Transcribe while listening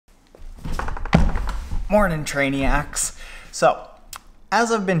Morning, Trainiacs. So,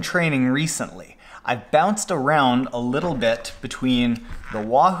 as I've been training recently, I've bounced around a little bit between the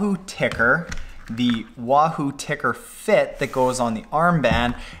Wahoo Ticker, the Wahoo Ticker Fit that goes on the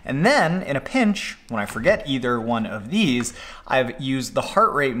armband, and then in a pinch, when I forget either one of these, I've used the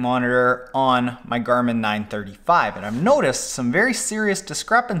heart rate monitor on my Garmin 935, and I've noticed some very serious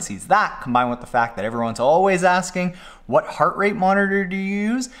discrepancies. That, combined with the fact that everyone's always asking, what heart rate monitor do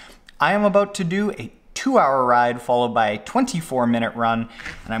you use? I am about to do a 2-hour ride followed by a 24-minute run,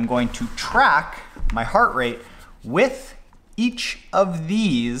 and I'm going to track my heart rate with each of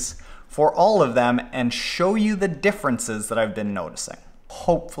these for all of them and show you the differences that I've been noticing.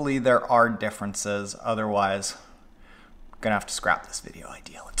 Hopefully there are differences, otherwise I'm gonna have to scrap this video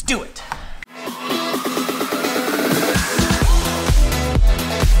idea. Let's do it.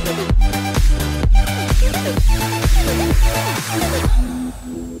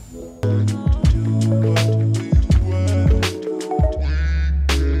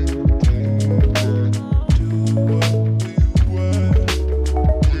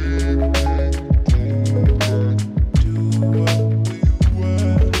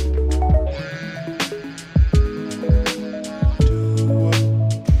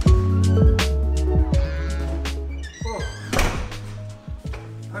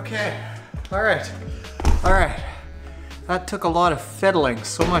 Okay, all right. That took a lot of fiddling,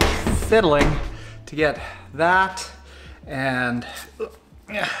 so much fiddling to get that and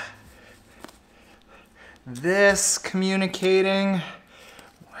this communicating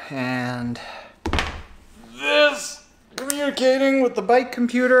and this communicating with the bike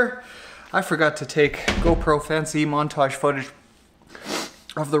computer. I forgot to take GoPro fancy montage footage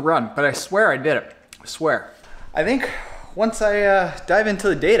of the run, but I swear I did it, I swear. I think once I dive into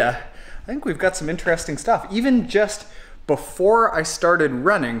the data, I think we've got some interesting stuff. Even just before I started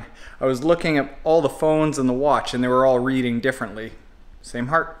running, I was looking at all the phones and the watch and they were all reading differently. Same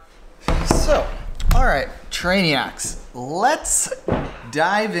heart. So, all right, Trainiacs, let's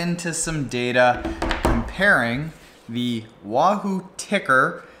dive into some data comparing the Wahoo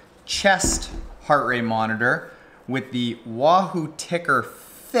Ticker chest heart rate monitor with the Wahoo Ticker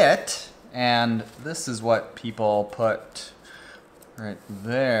Fit. And this is what people put right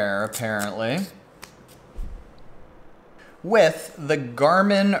there, apparently, with the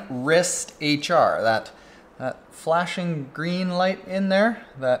Garmin Wrist HR, that flashing green light in there,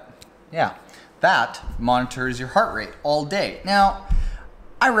 that monitors your heart rate all day. Now,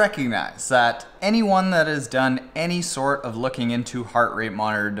 I recognize that anyone that has done any sort of looking into heart rate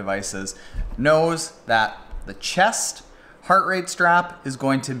monitor devices knows that the chest heart rate strap is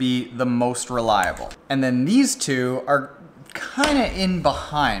going to be the most reliable. And then these two are kind of in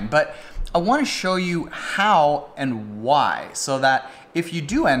behind, but I want to show you how and why, so that if you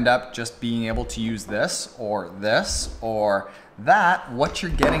do end up just being able to use this or that, what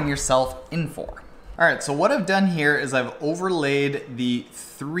you're getting yourself in for. All right, so what I've done here is I've overlaid the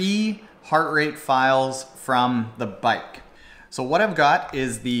 3 heart rate files from the bike. So what I've got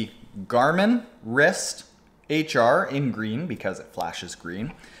is the Garmin Wrist HR in green because it flashes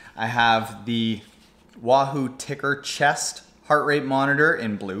green. I have the Wahoo Ticker chest heart rate monitor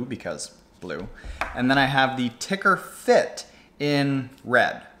in blue because blue. And then I have the Ticker Fit in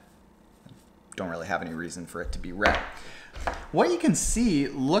red. Don't really have any reason for it to be red. What you can see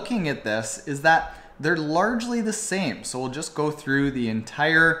looking at this is that they're largely the same. So we'll just go through the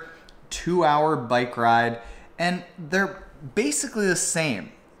entire 2-hour bike ride and they're basically the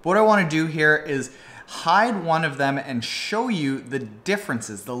same. What I want to do here is hide one of them and show you the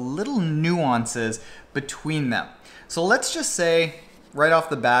differences, the little nuances between them. So let's just say right off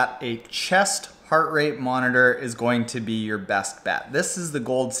the bat, a chest heart rate monitor is going to be your best bet. This is the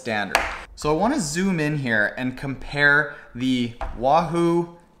gold standard. So I want to zoom in here and compare the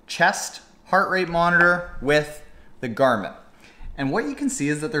Wahoo chest heart rate monitor with the Garmin. And what you can see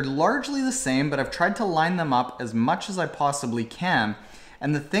is that they're largely the same, but I've tried to line them up as much as I possibly can.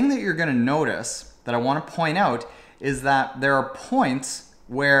 And the thing that you're going to notice that I want to point out is that there are points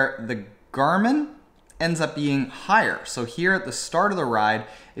where the Garmin ends up being higher. So here at the start of the ride,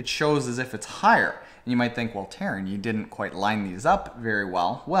 it shows as if it's higher. And you might think, well, Taren, you didn't quite line these up very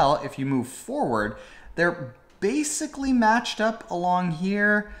well. Well, if you move forward, they're basically matched up along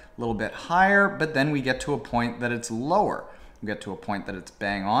here, a little bit higher, but then we get to a point that it's lower. We get to a point that it's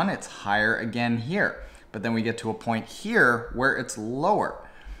bang on, it's higher again here. But then we get to a point here where it's lower.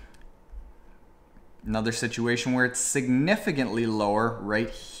 Another situation where it's significantly lower right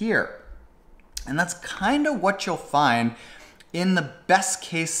here. And that's kind of what you'll find in the best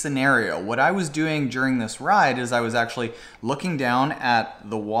case scenario, what I was doing during this ride is I was actually looking down at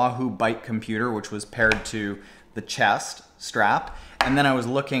the Wahoo bike computer, which was paired to the chest strap. And then I was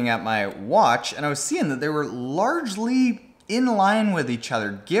looking at my watch and I was seeing that they were largely in line with each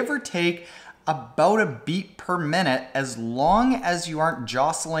other, give or take about a beat per minute, as long as you aren't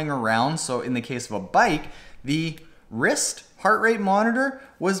jostling around. So in the case of a bike, the wrist heart rate monitor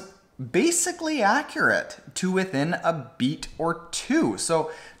was basically accurate to within a beat or two.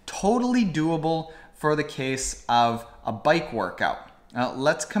 So totally doable for the case of a bike workout. Now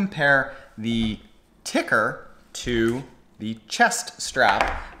let's compare the ticker to the chest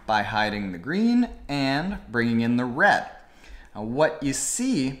strap by hiding the green and bringing in the red. Now what you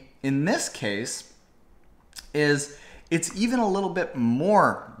see in this case is it's even a little bit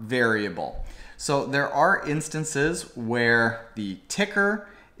more variable. So there are instances where the ticker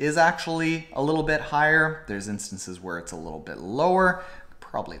is actually a little bit higher. There's instances where it's a little bit lower.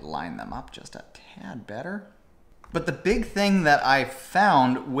 Probably line them up just a tad better. But the big thing that I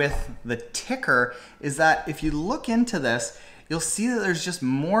found with the ticker is that if you look into this, you'll see that there's just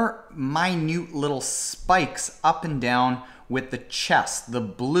more minute little spikes up and down with the chest, the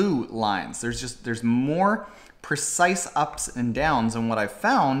blue lines. There's more precise ups and downs. And what I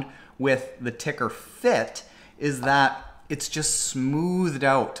found with the ticker fit is that it's just smoothed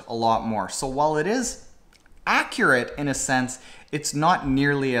out a lot more. So while it is accurate in a sense, it's not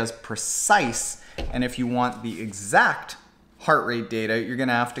nearly as precise. And if you want the exact heart rate data, you're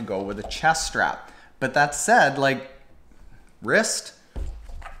gonna have to go with a chest strap. But that said, like wrist,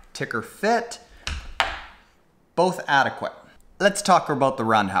 ticker fit, both adequate. Let's talk about the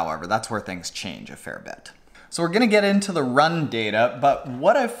run, however. That's where things change a fair bit. So we're gonna get into the run data, but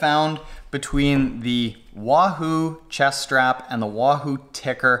what I've found between the Wahoo chest strap and the Wahoo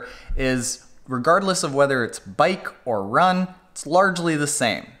ticker is, regardless of whether it's bike or run, it's largely the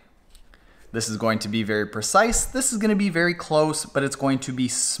same. This is going to be very precise, this is gonna be very close, but it's going to be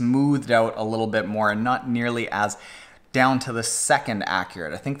smoothed out a little bit more and not nearly as down to the second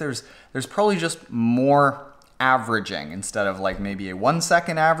accurate. I think there's probably just more averaging. Instead of like maybe a 1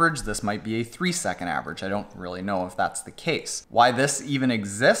 second average, this might be a 3 second average. I don't really know if that's the case. Why this even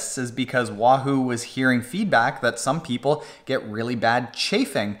exists is because Wahoo was hearing feedback that some people get really bad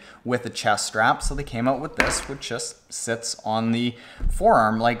chafing with a chest strap, so they came out with this, which just sits on the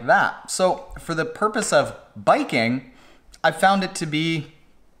forearm like that. So for the purpose of biking, I found it to be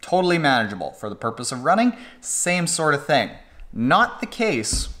totally manageable. For the purpose of running, same sort of thing. Not the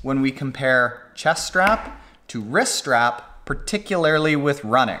case when we compare chest strap to wrist strap, particularly with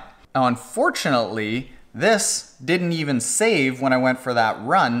running. Now, unfortunately, this didn't even save when I went for that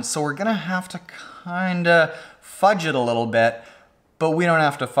run, so we're gonna have to kinda fudge it a little bit, but we don't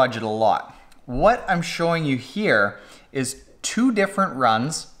have to fudge it a lot. What I'm showing you here is two different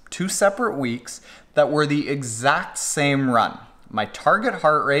runs, 2 separate weeks, that were the exact same run. My target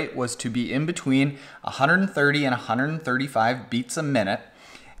heart rate was to be in between 130 and 135 beats a minute,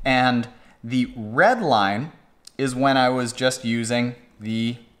 and the red line is when I was just using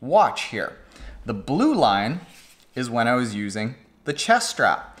the watch here. The blue line is when I was using the chest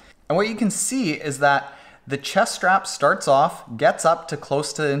strap. And what you can see is that the chest strap starts off, gets up to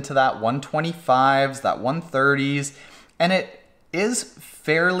close to into that 125s, that 130s, and it is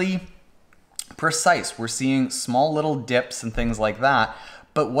fairly precise. We're seeing small little dips and things like that.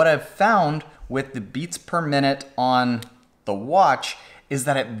 But what I've found with the beats per minute on the watch is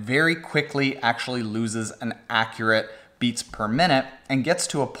that it very quickly actually loses an accurate beats per minute and gets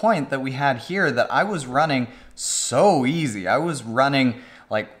to a point that we had here that I was running so easy. I was running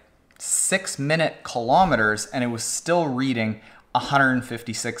like 6-minute kilometers and it was still reading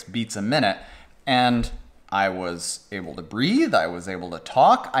 156 beats a minute. And I was able to breathe, I was able to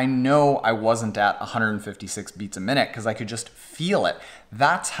talk. I know I wasn't at 156 beats a minute because I could just feel it.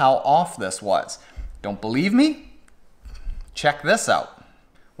 That's how off this was. Don't believe me? Check this out.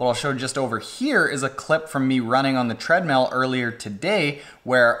 What I'll show just over here is a clip from me running on the treadmill earlier today,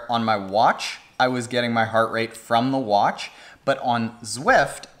 where on my watch, I was getting my heart rate from the watch, but on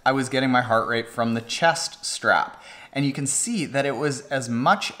Zwift, I was getting my heart rate from the chest strap. And you can see that it was as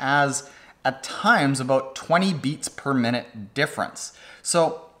much as, at times, about 20 beats per minute difference.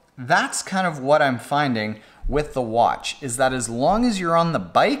 So that's kind of what I'm finding with the watch, is that as long as you're on the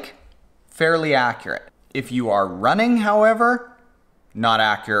bike, fairly accurate. If you are running, however, not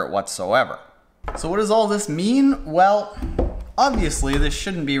accurate whatsoever. So what does all this mean? Well, obviously this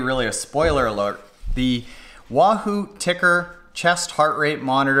shouldn't be really a spoiler alert. The Wahoo ticker chest heart rate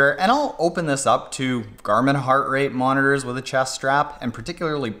monitor, and I'll open this up to Garmin heart rate monitors with a chest strap, and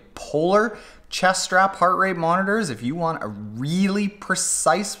particularly Polar chest strap heart rate monitors, if you want a really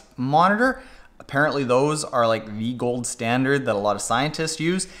precise monitor, apparently those are like the gold standard that a lot of scientists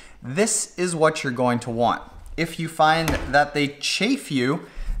use. This is what you're going to want. If you find that they chafe you,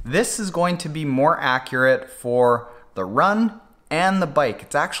 this is going to be more accurate for the run and the bike.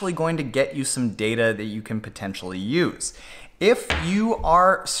 It's actually going to get you some data that you can potentially use. If you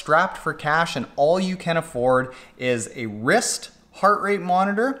are strapped for cash and all you can afford is a wrist heart rate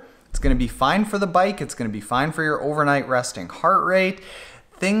monitor, it's going to be fine for the bike. It's going to be fine for your overnight resting heart rate,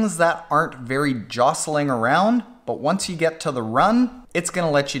 things that aren't very jostling around. But once you get to the run, it's going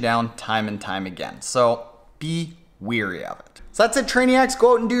to let you down time and time again. So be weary of it. So that's it, Trainiacs.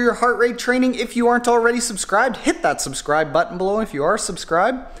 Go out and do your heart rate training. If you aren't already subscribed, hit that subscribe button below. If you are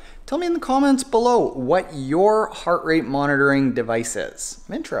subscribed, tell me in the comments below what your heart rate monitoring device is.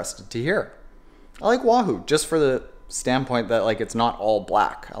 I'm interested to hear. I like Wahoo just for the standpoint that like it's not all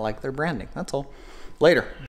black. I like their branding. That's all. Later.